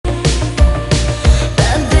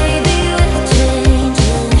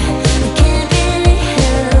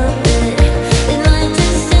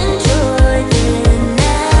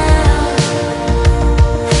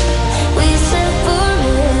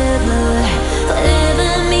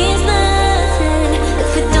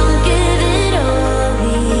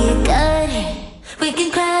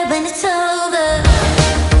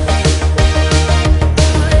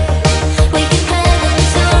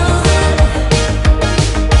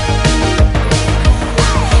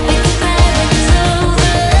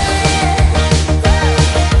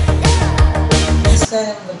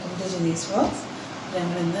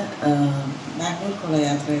ബാംഗ്ലൂർക്കുള്ള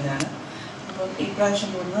യാത്ര ഇതാണ്. അപ്പം ഈ പ്രാവശ്യം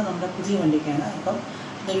പോകുന്നത് നമ്മുടെ പുതിയ വണ്ടിക്കാണ്. അപ്പം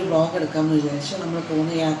ഇതൊരു വ്ളോഗ് എടുക്കാമെന്ന് വിചാരിച്ചു. നമ്മൾ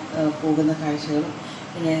പോകുന്ന കാഴ്ചകളും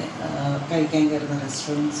പിന്നെ കഴിക്കാൻ കയറുന്ന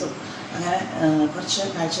റെസ്റ്റോറൻറ്റ്സും അങ്ങനെ കുറച്ച്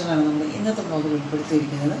കാഴ്ചകളാണ് നമ്മൾ ഇന്നത്തെ വ്ളോഗിൽ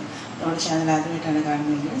ഉൾപ്പെടുത്തിയിരിക്കുന്നത്. നമ്മുടെ ചാനൽ ആദ്യമായിട്ടാണ്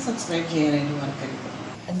കാണുന്നതെങ്കിൽ സബ്സ്ക്രൈബ് ചെയ്യാനായിട്ട് മറക്കരുത്.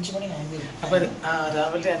 5 മണിയായി. അപ്പം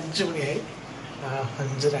രാവിലെ 5 മണിയായി,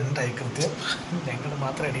 5:02 കൃത്യം. ഞങ്ങൾ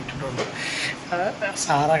മാത്രമേ എണീറ്റിട്ടുള്ളൂ.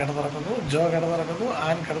 Sara കിടന്നിറക്കുന്നു, Joe കിടന്നിറക്കുന്നു,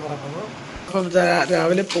 an കിടന്നിറക്കുന്നു. അപ്പം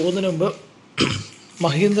രാവിലെ പോകുന്നതിന് മുമ്പ്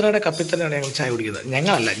മഹീന്ദ്രയുടെ കപ്പിൽ തന്നെയാണ് ഞങ്ങൾ ചായ കുടിക്കുന്നത്.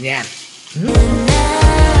 ഞങ്ങളല്ല, ഞാൻ.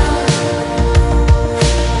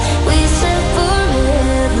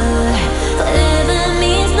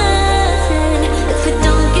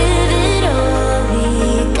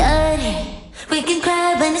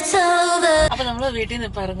 അപ്പം നമ്മൾ വീട്ടിൽ നിന്ന്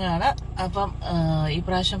ഇപ്പം ഇറങ്ങുകയാണ്. അപ്പം ഈ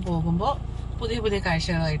പ്രാവശ്യം പോകുമ്പോൾ പുതിയ പുതിയ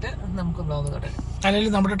കാഴ്ചകളായിട്ട് നമുക്ക് വ്ളോഗ് തുടങ്ങും. അല്ലെങ്കിൽ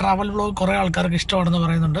നമ്മുടെ ട്രാവൽ വ്ളോഗ് കുറേ ആൾക്കാർക്ക് ഇഷ്ടമാണെന്ന്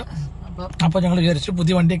പറയുന്നുണ്ട്. അപ്പോൾ ഞങ്ങൾ വിചാരിച്ചു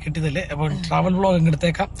പുതിയ വണ്ടിയെ കിട്ടിയതല്ലേ, അപ്പോൾ ട്രാവൽ വ്ളോഗ്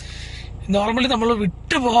എടുത്തേക്കാം. നോർമലി നമ്മൾ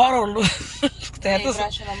വിട്ടു പോകാറുള്ളൂ.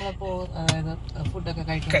 ഫുഡൊക്കെ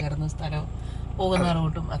കഴിക്കാൻ കയറുന്ന സ്ഥലവും പോകുന്ന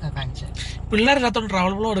റൂട്ടും ഒക്കെ കാണിച്ചു. പിള്ളേരില്ലാത്തോണ്ട്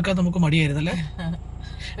ട്രാവൽ വ്ളോഗ് എടുക്കാൻ നമുക്ക് മടിയായിരുന്നല്ലേ.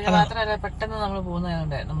 പിന്നെ മാത്രമല്ല പെട്ടെന്ന് നമ്മൾ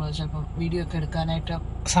പോകുന്നതുകൊണ്ട് നമ്മൾ ചിലപ്പോൾ വീഡിയോ ഒക്കെ എടുക്കാനായിട്ട്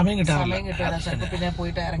സമയം കിട്ടാറില്ല. ചിലപ്പോൾ പിന്നെ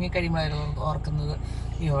പോയിട്ട് ഇറങ്ങി കഴിയുമ്പോഴായിരുന്നു ഓർക്കുന്നത്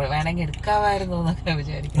വേണമെങ്കിൽ എടുക്കാമായിരുന്നു എന്നൊക്കെ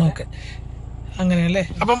വിചാരിക്കും. ഓക്കെ, അങ്ങനെയല്ലേ.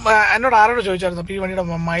 അപ്പം എന്നോട് ആരോട് ചോദിച്ചായിരുന്നു അപ്പോൾ ഈ വണ്ടിയുടെ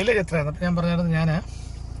മൈലേജ് എത്രയായിരുന്നു? അപ്പം ഞാൻ പറഞ്ഞായിരുന്നു ഞാൻ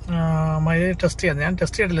മൈലേജ് ടെസ്റ്റ് ചെയ്യാം. ഞാൻ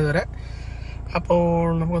ടെസ്റ്റ് ചെയ്തിട്ടില്ല ഇതുവരെ. അപ്പോൾ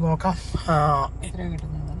നമുക്ക് നോക്കാം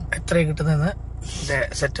എത്രയാണ് കിട്ടുന്നതെന്ന്. ഇതിൻ്റെ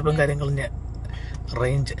സെറ്റപ്പും കാര്യങ്ങളും ഞാൻ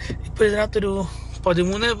റേഞ്ച് ഇപ്പോൾ ഇതിനകത്തൊരു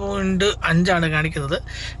 13.5 കാണിക്കുന്നത്.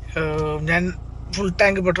 ഞാൻ ഫുൾ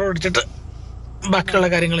ടാങ്ക് പെട്രോൾ അടിച്ചിട്ട് ബാക്കിയുള്ള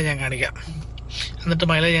കാര്യങ്ങൾ ഞാൻ കാണിക്കാം. എന്നിട്ട്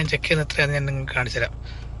മൈലേജ് ഞാൻ ചെക്ക് ചെയ്യുന്ന എത്രയാണെന്ന് ഞാൻ നിങ്ങൾക്ക് കാണിച്ചു തരാം.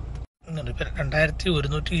 ഇപ്പം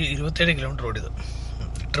 2127 കിലോമീറ്റർ ഓടിയത്.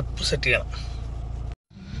 ട്രിപ്പ് സെറ്റ് ചെയ്യണം.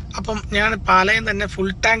 അപ്പം ഞാൻ പാലയം തന്നെ ഫുൾ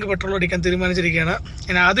ടാങ്ക് പെട്രോൾ അടിക്കാൻ തീരുമാനിച്ചിരിക്കുകയാണ്.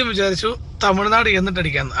 ഞാൻ ആദ്യം വിചാരിച്ചു തമിഴ്നാട് ചെന്നിട്ട്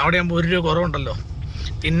അടിക്കാമെന്ന്. അവിടെ ആകുമ്പോൾ 1 രൂപ കുറവുണ്ടല്ലോ.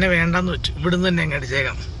 പിന്നെ വേണ്ടെന്ന് വെച്ചു, ഇവിടുന്ന് തന്നെ അങ്ങ്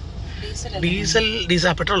അടിച്ചേക്കാം. ഡീസൽ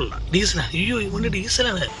പെട്രോൾ അല്ല, ഡീസലാ. അയ്യോ, ഇവിടെ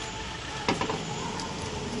ഡീസലാണ്.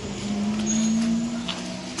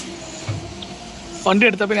 വണ്ടി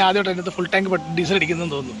എടുത്ത പിന്നെ ആദ്യമായിട്ട് അതിനകത്ത് ഫുൾ ടാങ്ക് ഡീസൽ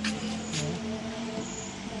അടിക്കുന്നതെന്ന് തോന്നുന്നു.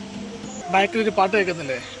 ബാക്കിലൊരു പാട്ട്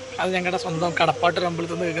കേൾക്കുന്നില്ലേ, അത് ഞങ്ങളുടെ സ്വന്തം കടപ്പാട്ട്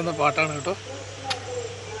അമ്പലത്തിൽ നിന്ന് കേൾക്കുന്ന പാട്ടാണ് കേട്ടോ.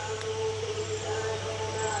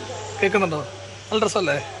 കേൾക്കുന്നുണ്ടോ? നല്ല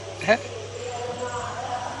രസമല്ലേ?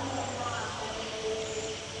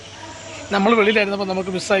 നമ്മൾ വെളിയിലായിരുന്നപ്പോൾ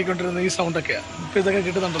നമുക്ക് മിസ്സായിക്കൊണ്ടിരുന്ന ഈ സൗണ്ടൊക്കെയാണ്. ഇപ്പം ഇതൊക്കെ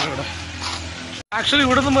കിട്ടുന്നുണ്ടല്ലോ ഇവിടെ. ആക്ച്വലി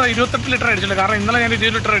ഇവിടെ നിന്ന് 28 ലിറ്റർ അടിച്ചില്ല. കാരണം ഇന്നലെ ഞാൻ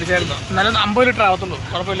 20 ലിറ്റർ അടിച്ചായിരുന്നു. എന്നാലും 50 ലിറ്റർ ആവത്തുള്ളൂ.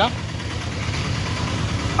 കുഴപ്പമില്ല.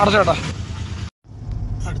 അടച്ചോട്ടാ.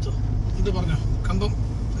 അടുത്തു ഇത് പറഞ്ഞോ. കമ്പം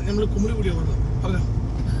നമ്മൾ കുമിളി കൂടിയോ പറഞ്ഞോ.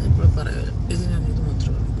 ഇപ്പോഴും പറയാമല്ലോ. ഇത് ഞാൻ ഇത്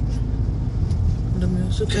മാത്രമേ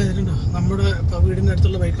മ്യൂസിക്കുണ്ടോ. നമ്മുടെ വീടിൻ്റെ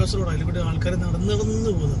അടുത്തുള്ള ബൈപ്പാസ് റോഡ്, അതിൽ കൂടെ ആൾക്കാർ നടന്ന്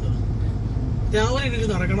പോകുന്നുണ്ടോ. രാവിലെ എനിക്ക്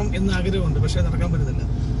നടക്കണം എന്ന് ആഗ്രഹമുണ്ട്, പക്ഷെ നടക്കാൻ പറ്റുന്നില്ല.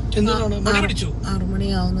 എന്താണ് 6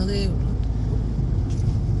 മണിയാവുന്നതേ ഉള്ളൂ.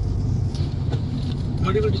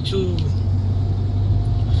 മടി പിടിച്ചു.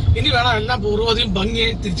 ഇനി വേണം എല്ലാം പൂർവ്വതിയും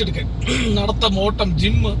ഭംഗിയായി തിരിച്ചെടുക്കാൻ. നടത്തം, ഓട്ടം,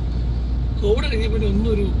 ജിമ്മ്. കോവിഡ് കഴിഞ്ഞ പിന്നെ ഒന്നും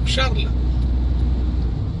ഒരു ഉഷാറില്ല.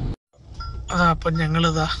 അപ്പം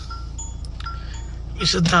ഞങ്ങളിതാ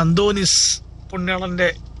വിശുദ്ധ അന്തോനീസ് പുണ്യാളന്റെ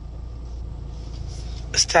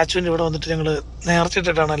സ്റ്റാച്ചുവിന്റെ ഇവിടെ വന്നിട്ട് ഞങ്ങള്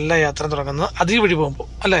നേർച്ചിട്ടിട്ടാണ് എല്ലാ യാത്രയും തുടങ്ങുന്നത്. അതീ വഴി പോകുമ്പോ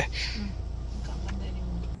അല്ലേ.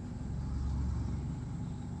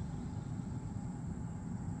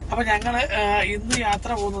 അപ്പൊ ഞങ്ങള് ഇന്ന് യാത്ര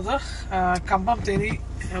പോകുന്നത് കമ്പം തേനി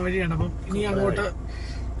വഴിയാണ്. അപ്പം ഇനി അങ്ങോട്ട്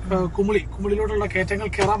കുമിളിലോട്ടുള്ള കയറ്റങ്ങൾ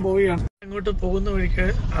കയറാൻ പോവുകയാണ്. അങ്ങോട്ട് പോകുന്ന വഴിക്ക്,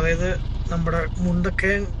 അതായത് നമ്മുടെ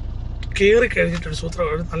മുണ്ടക്കെ കയറി കഴിഞ്ഞിട്ടൊരു സൂത്രം,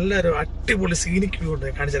 നല്ലൊരു അടിപൊളി സീനിക് വ്യൂ ഉണ്ട്.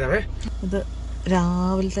 കാണിച്ചു തരാവേ. ഇത്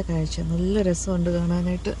രാവിലത്തെ കാഴ്ച നല്ല രസമുണ്ട്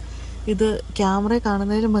കാണാനായിട്ട്. ഇത് ക്യാമറയിൽ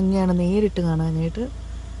കാണുന്നതിലും ഭംഗിയാണ് നേരിട്ട് കാണാനായിട്ട്.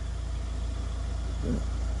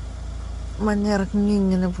 മഞ്ഞിറങ്ങി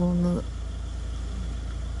ഇങ്ങനെ പോകുന്നത്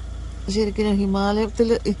ശരിക്കും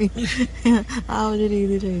ഹിമാലയത്തില് ആ ഒരു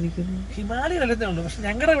രീതിയിലായിരിക്കുന്നു. ഹിമാലയം പക്ഷെ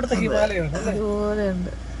ഞങ്ങളുടെ ഇവിടുത്തെ ഹിമാലയമാണ് അതുപോലെ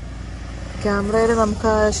ഉണ്ട്. ക്യാമറയിൽ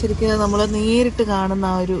നമുക്ക് ശരിക്കും നമ്മള് നേരിട്ട് കാണുന്ന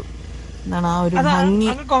ആ ഒരു എന്താണ് ആ ഒരു ഭംഗി,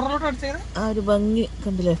 ആ ഒരു ഭംഗി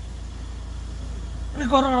കണ്ടില്ലേ.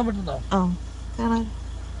 കാണാൻ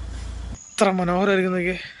ഇത്ര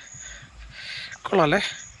മനോഹരമായിരിക്കുന്നതൊക്കെ കൊള്ളാല്ലേ.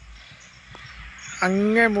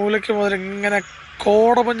 അങ്ങേ മൂലയ്ക്ക് മുതൽ ഇങ്ങനെ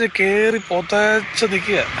കോടമഞ്ഞ് കേറി പൊതച്ച്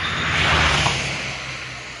നിൽക്കുക.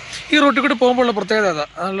 ഈ റൂട്ടിൽ കൂടി പോകുമ്പോഴുള്ള പ്രത്യേകത അതാ,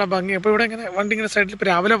 നല്ല ഭംഗി. അപ്പോൾ ഇവിടെ ഇങ്ങനെ വണ്ടി ഇങ്ങനെ സൈഡിൽ, ഇപ്പോൾ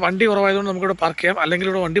രാവിലെ വണ്ടി കുറവായതുകൊണ്ട് നമുക്കിവിടെ പാർക്ക് ചെയ്യാം. അല്ലെങ്കിൽ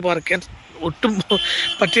ഇവിടെ വണ്ടി പാർക്ക് ചെയ്യാൻ ഒട്ടും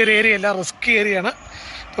പറ്റിയൊരു ഏരിയ അല്ല, റിസ്കി ഏരിയയാണ്.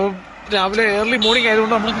 അപ്പോൾ രാവിലെ ഏർലി മോർണിംഗ്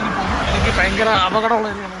ആയതുകൊണ്ട് നമ്മളിങ്ങനെ പോകും. എനിക്ക് ഭയങ്കര അപകടമുള്ള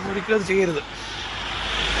ഏരിയയാണ്, നമ്മൾ ഒരിക്കലും അത് ചെയ്യരുത്.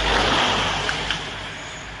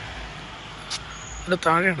 എൻ്റെ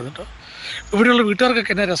താഴെയാണ് കേട്ടോ. ഇവിടെയുള്ള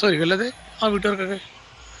വീട്ടുകാർക്കൊക്കെ എന്നാ രസമായിരിക്കും അല്ലേ? ആ വീട്ടുകാർക്കൊക്കെ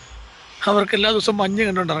അവർക്ക് എല്ലാ ദിവസവും മഞ്ഞ്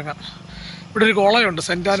കണ്ടുകൊണ്ടിറങ്ങാം. ഇവിടെ ഒരു കോളേജുണ്ട്,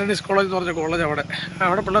 സെൻറ്റ് ആൻ്റണീസ് കോളേജ് എന്ന് പറഞ്ഞ കോളേജ്.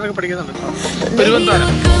 അവിടെ പിള്ളേരൊക്കെ പഠിക്കുന്നുണ്ട് കേട്ടോ.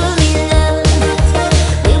 പെരുവന്താനം.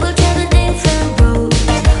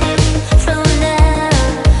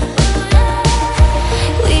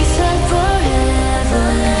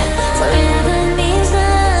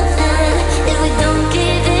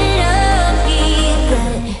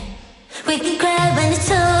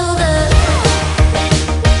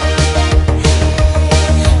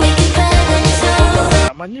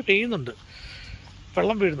 മഞ്ഞ് പെയ്യുന്നുണ്ട്,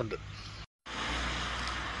 വെള്ളം വീഴുന്നുണ്ട്.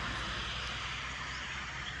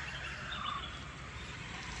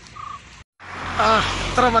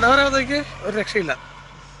 ഇത്ര മനോഹരതയ്ക്ക് ഒരു രക്ഷയില്ല.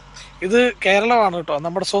 ഇത് കേരളമാണ് കേട്ടോ,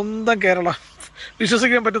 നമ്മുടെ സ്വന്തം കേരളം.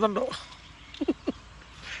 വിശ്വസിക്കാൻ പറ്റുന്നുണ്ടോ?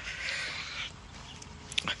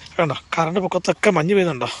 വേണ്ട, കറണ്ട് പൊക്കത്തൊക്കെ മഞ്ഞ്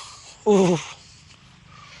പെയ്യുന്നുണ്ടോ?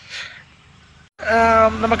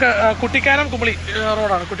 നമുക്ക് കുട്ടിക്കാനം കുമളി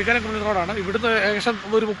റോഡാണ്. കുട്ടിക്കാനം കുമളി റോഡാണ്. ഇവിടുന്ന് ഏകദേശം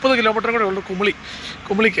ഒരു 30 കിലോമീറ്റർ കൂടെ ഉള്ളൂ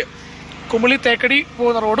കുമളിക്ക്. കുമളി തേക്കടി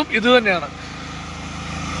പോകുന്ന റോഡും ഇത് തന്നെയാണ്.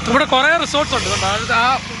 ഇവിടെ കുറേ റിസോർട്ട്സ് ഉണ്ട്. ആ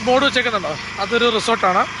ബോർഡ് വെച്ചേക്കുന്നുണ്ടോ? അതൊരു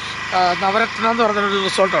റിസോർട്ടാണ്, നവരത്ന എന്ന് പറഞ്ഞൊരു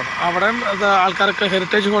റിസോർട്ടാണ്. അവിടെയും ആൾക്കാർക്ക്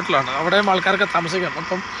ഹെറിറ്റേജ് ഹോട്ടലാണ്, അവിടെയും ആൾക്കാർക്ക് താമസിക്കാം.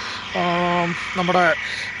 അപ്പം നമ്മുടെ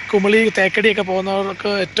കുമളി തേക്കടിയൊക്കെ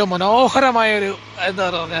പോകുന്നവർക്ക് ഏറ്റവും മനോഹരമായൊരു എന്താ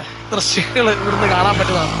പറയുക ദൃശ്യങ്ങൾ ഇവിടുന്ന് കാണാൻ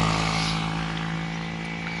പറ്റുന്നതാണ്.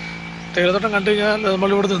 തേയിലത്തോട്ടം കണ്ടു കഴിഞ്ഞാൽ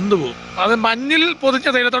നമ്മളിവിടെ നിന്ന് പോകും. അത് മഞ്ഞിൽ പൊതിഞ്ഞ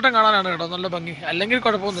തേയിലത്തോട്ടം കാണാനാണ് കേട്ടോ നല്ല ഭംഗി. അല്ലെങ്കിൽ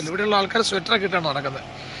കുഴപ്പമൊന്നുമില്ല. ഇവിടെയുള്ള ആൾക്കാർ സ്വെറ്ററൊക്കെ ഇട്ടാണ് നടക്കുന്നത്.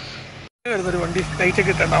 വരുന്നൊരു വണ്ടി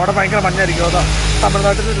ലൈറ്റൊക്കെ ഇട്ടാണ്. അവിടെ ഭയങ്കര മഞ്ഞായിരിക്കും. അതാ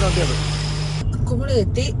തമിഴ്നാട്ടിൽ നിന്ന് വണ്ടിയത്. കുമളി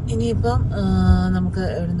എത്തി. ഇനിയിപ്പം നമുക്ക്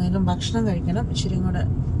എവിടുന്നേലും ഭക്ഷണം കഴിക്കണം. ഇച്ചിരി കൂടെ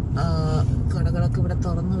കടകളൊക്കെ ഇവിടെ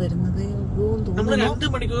തുറന്നു വരുന്നതേ ഉള്ളൂ തോന്നുന്നു.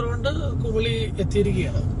 2 മണിക്കൂർ കൊണ്ട് കുമളി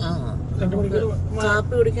എത്തിയിരിക്കുകയാണ്. 2 മണിക്കൂർ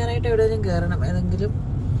കാപ്പി കുടിക്കാനായിട്ട് എവിടെയെങ്കിലും കയറണം. ഏതെങ്കിലും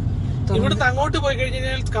ഇവിടുന്ന് അങ്ങോട്ട് പോയി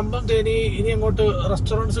കഴിഞ്ഞാൽ കമ്പം തേനി ഇനി അങ്ങോട്ട്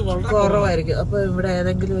റെസ്റ്റോറൻറ്റ്സ് കുറവായിരിക്കും. അപ്പൊ ഇവിടെ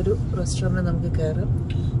ഏതെങ്കിലും ഒരു റെസ്റ്റോറന്റ് നമുക്ക് കയറാം.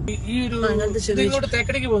 ഈ ഒരു ഇങ്ങോട്ട്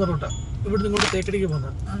തേക്കടിക്ക് പോകുന്ന റൂട്ടാ. ഇവിടുന്ന് ഇങ്ങോട്ട് തേക്കടിക്ക് പോകുന്ന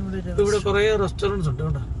ഇവിടെ കുറെ റെസ്റ്റോറൻറ്റ്സ് ഉണ്ട്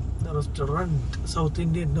കേട്ടോ. Restaurant south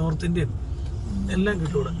Indian, north Indian എല്ലാം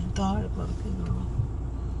കിട്ടും ഇവിടെ. താഴെ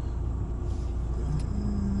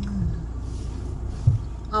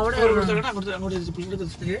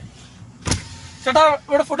ചേട്ടാ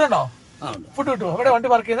ഇവിടെ ഫുഡ് ഉണ്ടോ? ഫുഡ് കിട്ടുമോ? ഇവിടെ വണ്ടി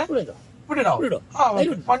പാർക്ക് ചെയ്യുന്നത്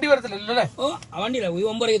വണ്ടി വരത്തില്ലല്ലോ അല്ലേ?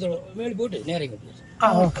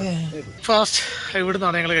 ഫാസ്റ്റ്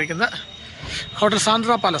ഇവിടുന്നാണ് ഞങ്ങൾ കഴിക്കുന്നത്. Hotel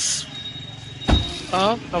Sandra palace.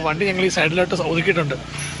 വണ്ടി ഞങ്ങൾ ഈ സൈഡിലോട്ട് ഒതുക്കിയിട്ടുണ്ട്.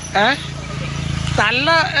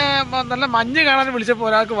 നല്ല മഞ്ഞ് കാണാൻ വിളിച്ചപ്പോൾ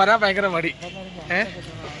ഒരാൾക്ക് വരാൻ ഭയങ്കര മടി.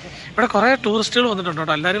 ഇവിടെ കുറേ ടൂറിസ്റ്റുകൾ വന്നിട്ടുണ്ട്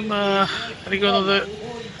കേട്ടോ. എല്ലാവരും എനിക്ക് തോന്നുന്നത്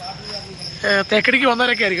തേക്കടിക്ക്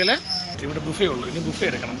വന്നവരൊക്കെ ആയിരിക്കും അല്ലേ? ഇവിടെ ബുഫേ ഉള്ളൂ. ഇനി ബുഫേ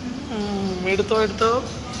എടുക്കണം. എടുത്തോ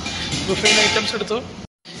ബുഫേൻ്റെ ഐറ്റംസ് എടുത്തോ.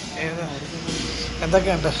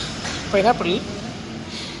 എന്തൊക്കെയുണ്ട്? പൈനാപ്പിൾ.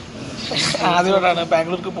 ആദ്യമായിട്ടാണ്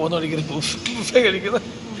ബാംഗ്ലൂർക്ക് പോകുന്ന ഒരിക്കലും ബുഫേ കഴിക്കുന്നത്.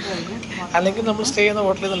 അല്ലെങ്കിൽ നമ്മൾ സ്റ്റേ ചെയ്യുന്ന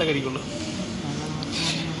ഹോട്ടലിൽ നിന്നല്ലേ കഴിക്കുള്ളൂ.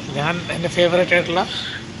 ഞാൻ എൻ്റെ ഫേവറേറ്റ് ആയിട്ടുള്ള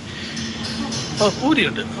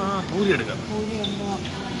പൂരിയുണ്ട്. പൂരി എടുക്കാം.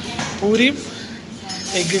 പൂരിയും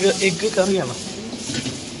എഗ്ഗ് കറിയാണ്.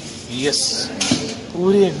 യെസ്,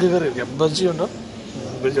 പൂരി എഗ്ഗ് കറി എടുക്കാം. ബജിയുണ്ട്,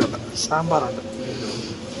 സാമ്പാറുണ്ട്.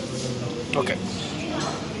 ഓക്കെ,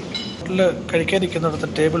 ഹോട്ടലിൽ കഴിക്കാനിരിക്കുന്നിടത്ത്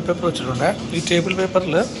ടേബിൾ പേപ്പർ വെച്ചിട്ടുണ്ട്. ഈ ടേബിൾ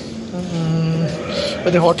പേപ്പറിൽ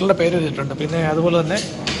ഒരു ഹോട്ടലിൻ്റെ പേര് വെച്ചിട്ടുണ്ട്. പിന്നെ അതുപോലെ തന്നെ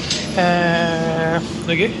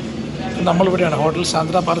നമ്മളിവിടെയാണ്, ഹോട്ടൽ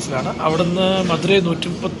സാന്ദ്ര പാലസിലാണ്. അവിടുന്ന് മധുരൈ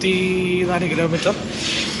 134 കിലോമീറ്റർ,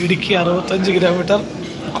 ഇടുക്കി 65 കിലോമീറ്റർ,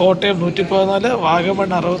 കോട്ടയം 114, വാഗമൺ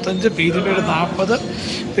 65, പീരുമേട് 40.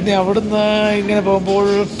 പിന്നെ അവിടുന്ന് ഇങ്ങനെ പോകുമ്പോൾ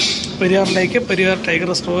പെരിയാർ ലേക്ക്, പെരിയാർ ടൈഗർ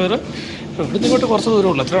റിസർവോയർ. ഇവിടുന്ന് ഇങ്ങോട്ട് കുറച്ച്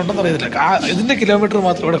ദൂരമുള്ളൂ. എത്ര ഉണ്ടെന്ന് അറിയത്തില്ല. ഇതിൻ്റെ കിലോമീറ്റർ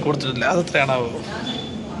മാത്രം ഇവിടെ കൊടുത്തിട്ടില്ല. അതെത്രയാണാവോ?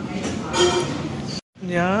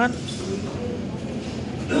 ഞാൻ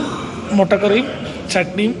മുട്ടക്കറിയും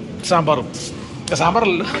ചട്നിയും സാമ്പാറും.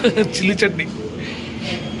 സാമ്പാറല്ല, ചില്ലി ചട്നി.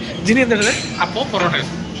 ജിനി എന്താ? അപ്പവും പൊറോട്ടയും.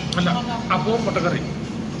 അല്ല, അപ്പവും മുട്ടക്കറിയും.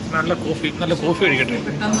 നല്ല കോഫി കഴിക്കട്ടെ.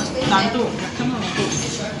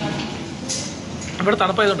 ഇവിടെ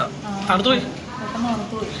തണുപ്പായതുകൊണ്ടാ. തണുത്തുപോയി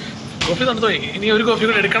കോഫി, തണുത്തുപോയി. ഇനി ഒരു കോഫി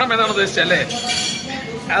കൂടെ എടുക്കണം എന്നാണ് ഉദ്ദേശിച്ചല്ലേ?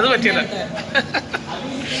 അത് പറ്റിയല്ല.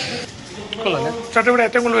 കൊള്ളാല്ലേ ചേട്ടാ? ഇവിടെ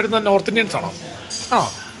ഏറ്റവും കൂടുതൽ വരുന്നത് നോർത്ത് ഇന്ത്യൻസ് ആണോ?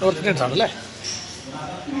 നോർത്ത് ഇന്ത്യൻസ് ആണല്ലേ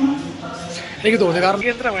എനിക്ക് തോന്നി. കാരണം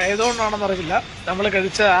കേന്ദ്രം ഏതുകൊണ്ടാണെന്ന് അറിയില്ല, നമ്മൾ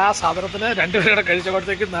കഴിച്ച ആ സാധനത്തിന് 2 പേരുടെ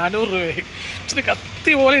കഴിച്ചപ്പോഴത്തേക്ക് 400 രൂപയായി. ഇച്ചിരി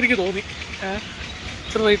കത്തി പോലെ എനിക്ക് തോന്നി.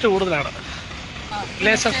 ഇച്ചിരി റേറ്റ് കൂടുതലാണ്.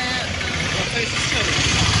 ലേശം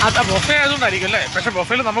ബൊഫേ ആയതുകൊണ്ടായിരിക്കും അല്ലേ? പക്ഷെ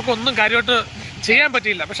ബൊഫയിൽ നമുക്കൊന്നും കാര്യമായിട്ട് ചെയ്യാൻ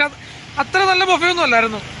പറ്റിയില്ല. പക്ഷെ അത്ര നല്ല ബൊഫേ ഒന്നും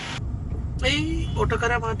അല്ലായിരുന്നു. ഈ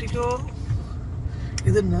ഓട്ടോക്കാരെ മാറ്റിക്കോ.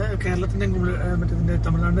 ഇതിന് കേരളത്തിന്റെ മറ്റേ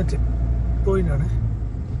തമിഴ്നാടിന്റെ പോയിന്റാണ്.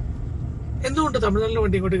 എന്തുകൊണ്ട് തമിഴ്നാട്ടിലെ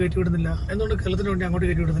വണ്ടി ഇങ്ങോട്ട് കയറ്റി വിടുന്നില്ല? എന്തുകൊണ്ട് കേരളത്തിന്റെ വണ്ടി അങ്ങോട്ട്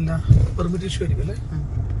കയറ്റി വിടുന്നില്ല? പെർമിറ്റ് ഇഷ്യൂ ആയിരിക്കും അല്ലേ?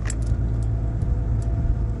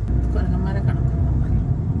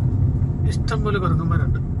 ഇഷ്ടം പോലെ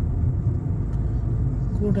കുരങ്ങന്മാരുണ്ട്.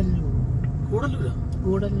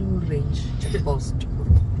 Koodallur range post.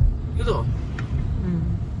 ഇതോ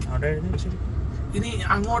ഇനി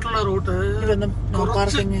അങ്ങോട്ടുള്ള റൂട്ട് നോ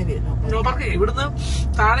പാർക്കിംഗ്. ഇവിടുന്ന്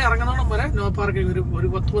താഴെ ഇറങ്ങുന്നോണം വരെ നോ പാർക്കിംഗ്. ഒരു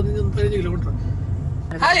 10-15 കിലോമീറ്റർ.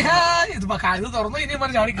 ഇത് തുറന്നു ഇനി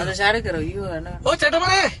ഓ ചേട്ടാ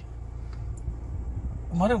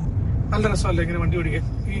മരം നല്ല രസമല്ലേ ഇങ്ങനെ വണ്ടി ഓടിക്കാൻ?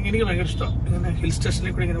 എനിക്ക് ഭയങ്കര ഇഷ്ടമാണ് ഇങ്ങനെ ഹിൽ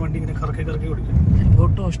സ്റ്റേഷനിൽ കൂടി ഇങ്ങനെ വണ്ടി ഇങ്ങനെ കറക്കി ഓടിക്കാൻ.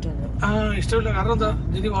 ഒട്ടും ഇഷ്ടമല്ല. ഇഷ്ടമില്ല. കാരണം എന്താ?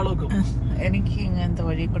 ജിനി വാള് വെക്കും. എനിക്ക് ഇങ്ങനത്തെ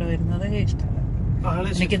വഴി കൂടെ വരുന്നത് ഇഷ്ടമല്ല.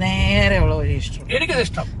 എനിക്ക് നേരെ ഉള്ള വഴി ഇഷ്ടം. എനിക്കത്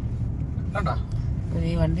ഇഷ്ടം. കണ്ടാ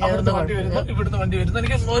വണ്ടി വരുന്നു, ഇവിടുന്ന് വണ്ടി വരുന്നു.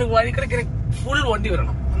 എനിക്ക് ഒരു വഴിക്കിടയ്ക്ക് ഫുൾ വണ്ടി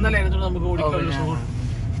വരണം, എന്നാലേ നമുക്ക് ഓടിക്കാനുള്ള സുഖം.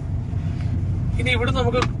 ഇനി ഇവിടുന്ന്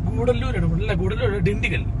നമുക്ക് ഗൂഡല്ലൂരാണ്. അല്ല ഗൂഡല്ലൂർ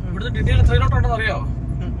ഡിണ്ടിഗൽ. ഇവിടുന്ന് ഡിണ്ടിഗൽ എത്ര കിലോമീറ്റർ ഉണ്ടെന്ന് അറിയാവോ?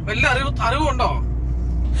 വല്ല അറിവുണ്ടോ?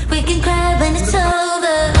 We can cry when it's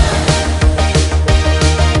over.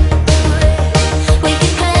 We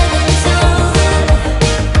can cry when it's over.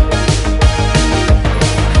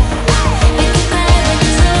 We can cry when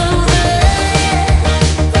it's over.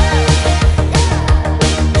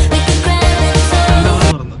 We can cry when it's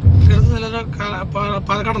over. കേരളത്തിൽ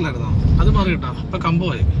പാലക്കാടല്ലായിരുന്നോ? അത് മാറി കിട്ടാ. ഇപ്പൊ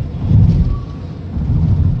കമ്പമായി.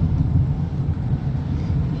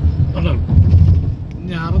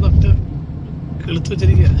 ഞാറ് തൊട്ട് കിളുത്ത്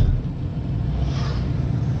വെച്ചിരിക്കുക.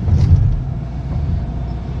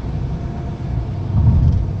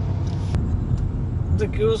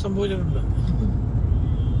 എന്തൊക്കെയോ സംഭവിച്ചിട്ടുണ്ട്.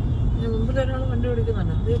 മുമ്പിൽ ഒരാൾ വണ്ടി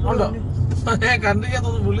ഓടിക്കുന്നുണ്ടോ? ഞാൻ കണ്ടിരിക്കാൻ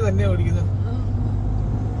തോന്നുന്നു പുള്ളി തന്നെയാ ഓടിക്കുന്നത്.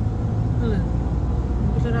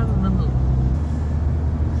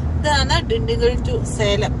 ഇതാണ് ഡിണ്ടിഗൽ ടു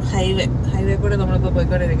സേലം ഹൈവേ കൂടെ നമ്മളിപ്പോ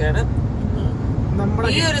പോയിക്കൊണ്ടിരിക്കുകയാണ്.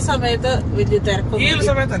 ഈ ഒരു സമയത്ത് വലിയ തിരക്ക്. ഈ ഒരു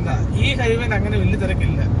സമയത്തല്ല, ഈ ഹൈവേയിൽ അങ്ങനെ വലിയ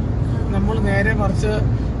തിരക്കില്ല. നമ്മൾ നേരെ മറിച്ച്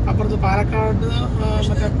അപ്പുറത്ത് പാലക്കാട്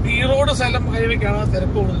മറ്റേ ഈ റോഡ് സേലം ഹൈവേക്കാണ്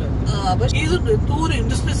തിരക്ക് കൂടുതൽ. ഇത് ദൂരം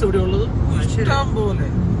ഇൻഡസ്ട്രീസ് എവിടെ ഉള്ളത് ഇഷ്ടം പോലെ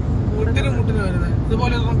മുട്ടിന് വരുന്നത്.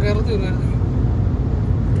 ഇതുപോലെ കേരളത്തിൽ വരുമായിരുന്നു.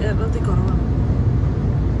 കേരളത്തിൽ കുറവാണ്.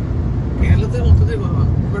 കേരളത്തിൽ മൊത്തത്തിൽ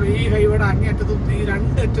കുറവാണ്. ഇവിടെ ഈ ഹൈവേയുടെ അങ്ങേറ്റത്തും ഈ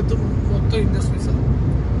രണ്ടറ്റത്തും മൊത്തം ഇൻഡസ്ട്രീസ്.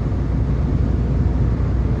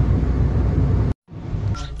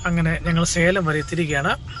 അങ്ങനെ ഞങ്ങൾ സേലം വരെ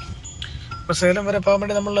എത്തിയിരിക്കുകയാണ്. അപ്പോൾ സേലം വരെ പോകാൻ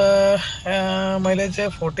വേണ്ടി നമ്മൾ മൈലേജ്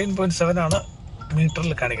 14.7 ആണ്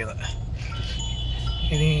മീറ്ററിൽ കാണിക്കുന്നത്.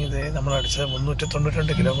 ഇനി ഇത് നമ്മൾ അടിച്ചത്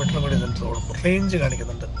 392 കിലോമീറ്റർ കൂടി റേഞ്ച്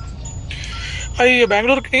കാണിക്കുന്നുണ്ട്. അയ്യോ,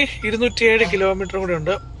 ബാംഗ്ലൂർക്ക് 207 കിലോമീറ്റർ കൂടി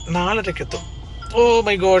ഉണ്ട്. 4:30 എത്തും. ഓ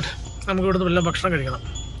മൈ ഗോഡ്, നമുക്ക് ഇവിടുന്ന് വല്ല ഭക്ഷണം കഴിക്കണം.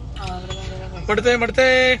 മടുത്തേ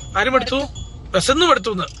ആരും മടുത്തു? ബസ്സൊന്നും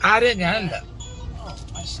മടുത്തു. ആരെ? ഞാനല്ല.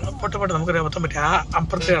 പൊട്ടെ നമുക്കറിയാൻ മൊത്തം പറ്റി. ആ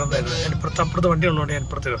അപ്പുറത്ത് കിടന്നായിരുന്നു. അപ്പുറത്ത് വണ്ടി ഉള്ളതുകൊണ്ട് ഞാൻ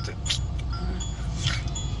ഇപ്പുറത്ത് കിടത്തി.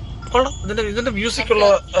 കൊള്ളാം. ഇതിന്റെ മ്യൂസിക് ഉള്ള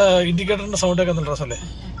ഇൻഡിക്കേറ്ററിന്റെ സൗണ്ട് ഒക്കെ നല്ല രസമല്ലേ?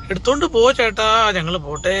 എടുത്തോണ്ട് പോ ചേട്ടാ, ഞങ്ങള്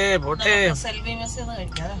പോട്ടെ.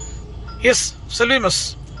 യെസ്, സെൽവി മെസ്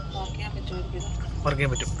വർക്ക്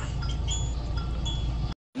ചെയ്യാൻ പറ്റും.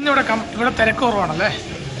 ഇവിടെ തിരക്ക് കുറവാണല്ലേ?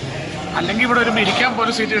 അല്ലെങ്കിൽ ഇവിടെ ഒരു ഇരിക്കാൻ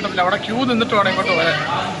പോലും സീറ്റ് കിട്ടുന്നില്ല. അവിടെ ക്യൂ നിന്നിട്ട് വേണം ഇങ്ങോട്ട് വരാൻ.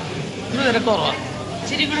 ഇന്ന് തിരക്ക് കുറവാണ്.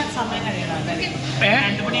 2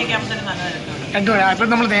 മണി. ഇപ്പൊ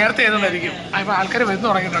നമ്മൾ നേരത്തെ ചെയ്തതായിരിക്കും. ഇപ്പൊ ആൾക്കാർ വരുന്നു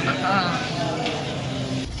തുടങ്ങിയിട്ടുണ്ട്.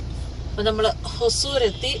 അപ്പൊ നമ്മള് ഹൊസൂർ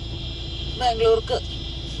എത്തി.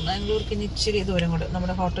 ബാംഗ്ലൂർക്ക് ഇനി ഇച്ചിരി ദൂരം കൂടെ.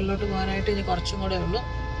 നമ്മുടെ ഹോട്ടലിലോട്ട് പോകാനായിട്ട് ഇനി കുറച്ചും കൂടെ ഉള്ളു.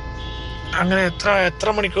 അങ്ങനെ എത്ര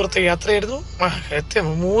മണിക്കൂറത്തെ യാത്രയായിരുന്നു?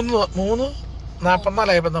 3:44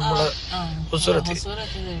 നമ്മള് ഹൊസൂർ എത്തി.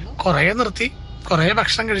 കൊറേ നിർത്തി, കൊറേ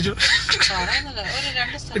ഭക്ഷണം കഴിച്ചു,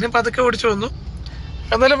 പിന്നെ പതുക്കെ ഓടിച്ചു വന്നു.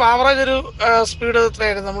 എന്നാലും ആവറേജ് ഒരു സ്പീഡ്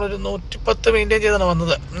എത്രയായിരുന്നു? നമ്മളൊരു 110 മെയിൻറ്റെയിൻ ചെയ്താണ്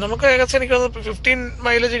വന്നത്. നമുക്ക് ഏകദേശം എനിക്ക് 15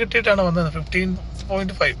 മൈലേജ് കിട്ടിയിട്ടാണ് വന്നത്.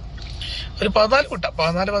 15.5. ഒരു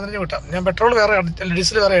 14-15 വിട്ടാം. ഞാൻ പെട്രോൾ വേറെ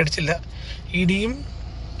ഡീസൽ വേറെ അടിച്ചില്ല. ഇനിയും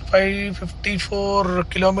 554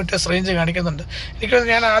 കിലോമീറ്റേഴ്സ് റേഞ്ച് കാണിക്കുന്നുണ്ട്. എനിക്ക്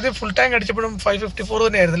ഞാൻ ആദ്യം ഫുൾ ടാങ്ക് അടിച്ചപ്പോഴും 554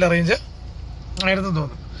 തന്നെ ആയിരുന്നില്ല റേഞ്ച് ആയിരുന്നു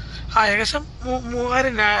തോന്നുന്നു. ഏകദേശം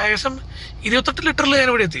 28 ലിറ്ററിൽ ഞാൻ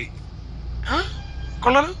ഇവിടെ എത്തി.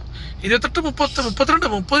 കൊള്ളാലോ.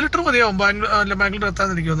 30 ലിറ്റർ മതിയാവും ബാംഗ്ലൂർ എത്താൻ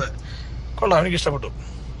ഇരിക്കുന്നത്. കൊള്ളാം, എനിക്ക് ഇഷ്ടപ്പെട്ടു.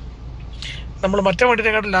 നമ്മൾ മറ്റേ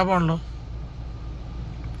വണ്ടിനെക്കാട്ടും ലാഭമാണല്ലോ.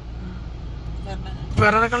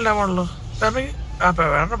 വേറെക്കാളും ലാഭമാണല്ലോ.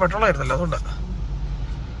 വേറെ പെട്രോൾ ആയിരുന്നല്ലോ, അതുകൊണ്ടാണ്.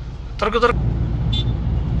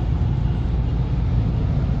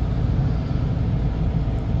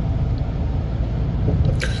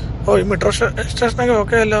 ഓ, ഈ മെട്രോ സ്റ്റേഷനൊക്കെ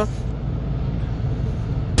ഓക്കെ അല്ലോ.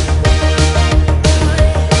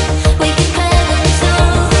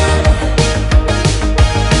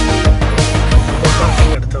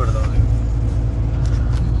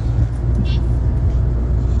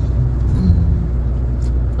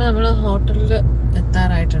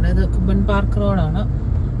 റോഡാണ് ഇത്, കുബൻ പാർക്ക് റോഡാണ്.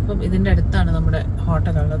 അപ്പം ഇതിന്റെ അടുത്താണ് നമ്മുടെ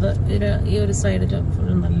ഹോട്ടലുള്ളത്. ഈ ഒരു സൈഡിൽ ഫുൾ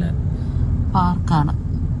നല്ല പാർക്കാണ്.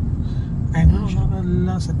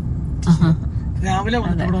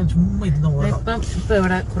 ഇപ്പൊ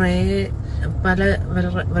ഇവിടെ കുറെ പല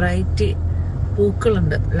വെറൈറ്റി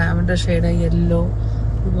പൂക്കളുണ്ട്. ലാവൻഡർ ഷെയ്ഡ്, യെല്ലോ,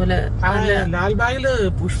 അതുപോലെ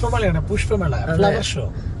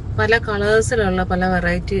പല കളേഴ്സിലുള്ള പല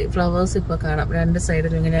വെറൈറ്റി ഫ്ലവേഴ്സ് ഇപ്പൊ കാണാം. രണ്ട്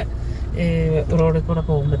സൈഡിലും ഇങ്ങനെ റോഡിൽ കൂടെ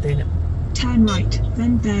പോകുമ്പോഴത്തേനും.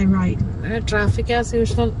 ട്രാഫിക് ആസ്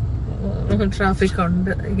യൂഷ്വൽ, ട്രാഫിക്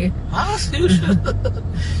ഉണ്ട്.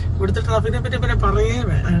 ഇവിടുത്തെ ട്രാഫിക്കിനെ പറ്റി പിന്നെ പറയേ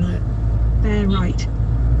വേണം.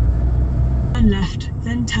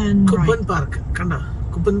 കുബൻ പാർക്ക് കണ്ടോ?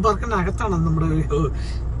 കുബൻ പാർക്കിന്റെ അകത്താണ് നമ്മുടെ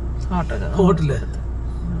ഹോട്ടല്.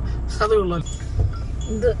 അതുള്ള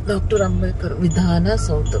ഇത് ഡോക്ടർ അംബേദ്കർ വിധാന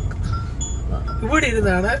സൗത്ത്. ഇവിടെ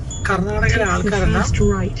ഇരുന്നാണ് കർണാടകയിലെ ആൾക്കാരെല്ലാം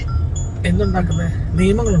എന്തുണ്ടാക്കുന്നത്,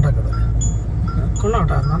 നിയമങ്ങൾ ഉണ്ടാക്കുന്നത്. കൊള്ളാം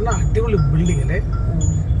കേട്ടോ, നല്ല അടിപൊളി ബിൽഡിംഗ് അല്ലേ,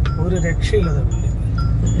 ഒരു രക്ഷയില്ലാത്ത ബിൽഡിംഗ്.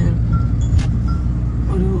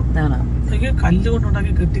 ഒരു കല്ല്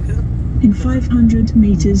കൊണ്ടുണ്ടാക്കി കെട്ടിക്ക്.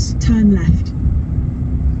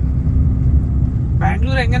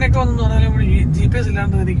 ബാംഗ്ലൂർ എങ്ങനെയൊക്കെ വന്നു പറഞ്ഞാലും GPS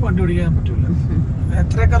ഇല്ലാണ്ട് എനിക്ക് വണ്ടി ഓടിക്കാൻ പറ്റൂല.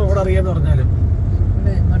 എത്രയൊക്കെ റോഡ് അറിയാന്ന് പറഞ്ഞാലും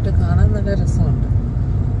ഇങ്ങോട്ട് കാണാൻ നല്ല രസമുണ്ട്.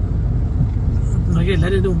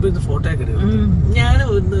 എല്ലാരും ഇതിന്റെ മുമ്പ് ഫോട്ടോ ഒക്കെ എടുക്കും. ഞാൻ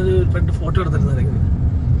ഫ്രണ്ട് ഫോട്ടോ എടുത്തിരുന്നത്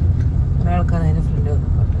ഒരാൾക്കാർ അതിന്റെ ഫ്രണ്ട്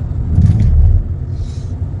ഫോട്ടോ.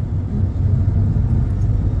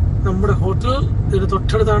 നമ്മുടെ ഹോട്ടൽ ഇതിന്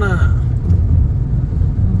തൊട്ടടുത്താണ്.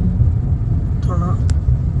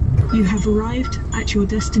 You have arrived at your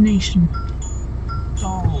destination.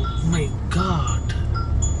 Oh my God.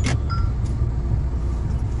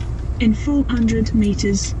 In 400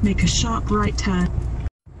 meters, make a sharp right turn.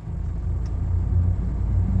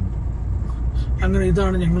 അങ്ങനെ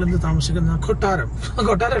ഇതാണ് ഞങ്ങൾ ഇന്ന് താമസിക്കുന്ന കൊട്ടാരം.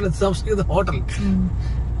 കൊട്ടാരമല്ല, താമസിക്കുന്ന ഹോട്ടൽ.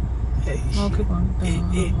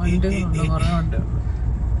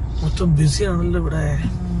 മൊത്തം ബിസിയാണല്ലോ ഇവിടെ.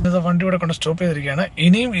 വണ്ടി ഇവിടെ കൊണ്ട് സ്റ്റോപ്പ് ചെയ്തിരിക്കുകയാണ്.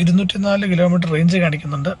 ഇനിയും 204 കിലോമീറ്റർ റേഞ്ച്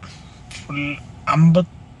കാണിക്കുന്നുണ്ട്. Full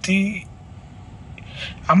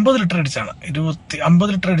 50 litre അടിച്ചാണ്.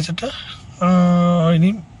 50 ലിറ്റർ അടിച്ചിട്ട്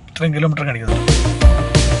ഇനിയും ഇത്രയും കിലോമീറ്റർ കാണിക്കുന്നുണ്ട്.